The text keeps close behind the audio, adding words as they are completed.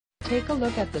Take a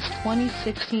look at this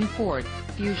 2016 Ford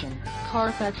Fusion.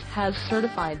 Carfax has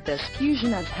certified this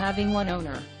Fusion as having one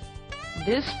owner.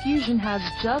 This Fusion has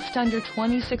just under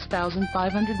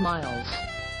 26,500 miles.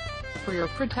 For your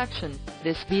protection,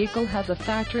 this vehicle has a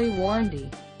factory warranty.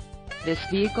 This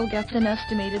vehicle gets an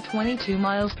estimated 22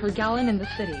 miles per gallon in the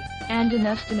city, and an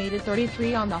estimated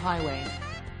 33 on the highway.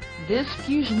 This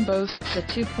Fusion boasts a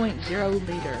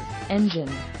 2.0-liter engine,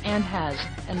 and has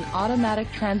an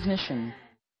automatic transmission.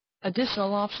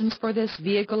 Additional options for this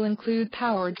vehicle include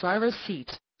power driver's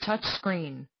seat,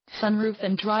 touchscreen, sunroof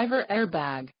and driver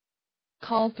airbag.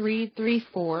 Call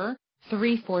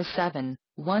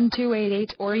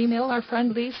 334-347-1288 or email our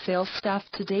friendly sales staff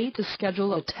today to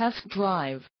schedule a test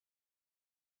drive.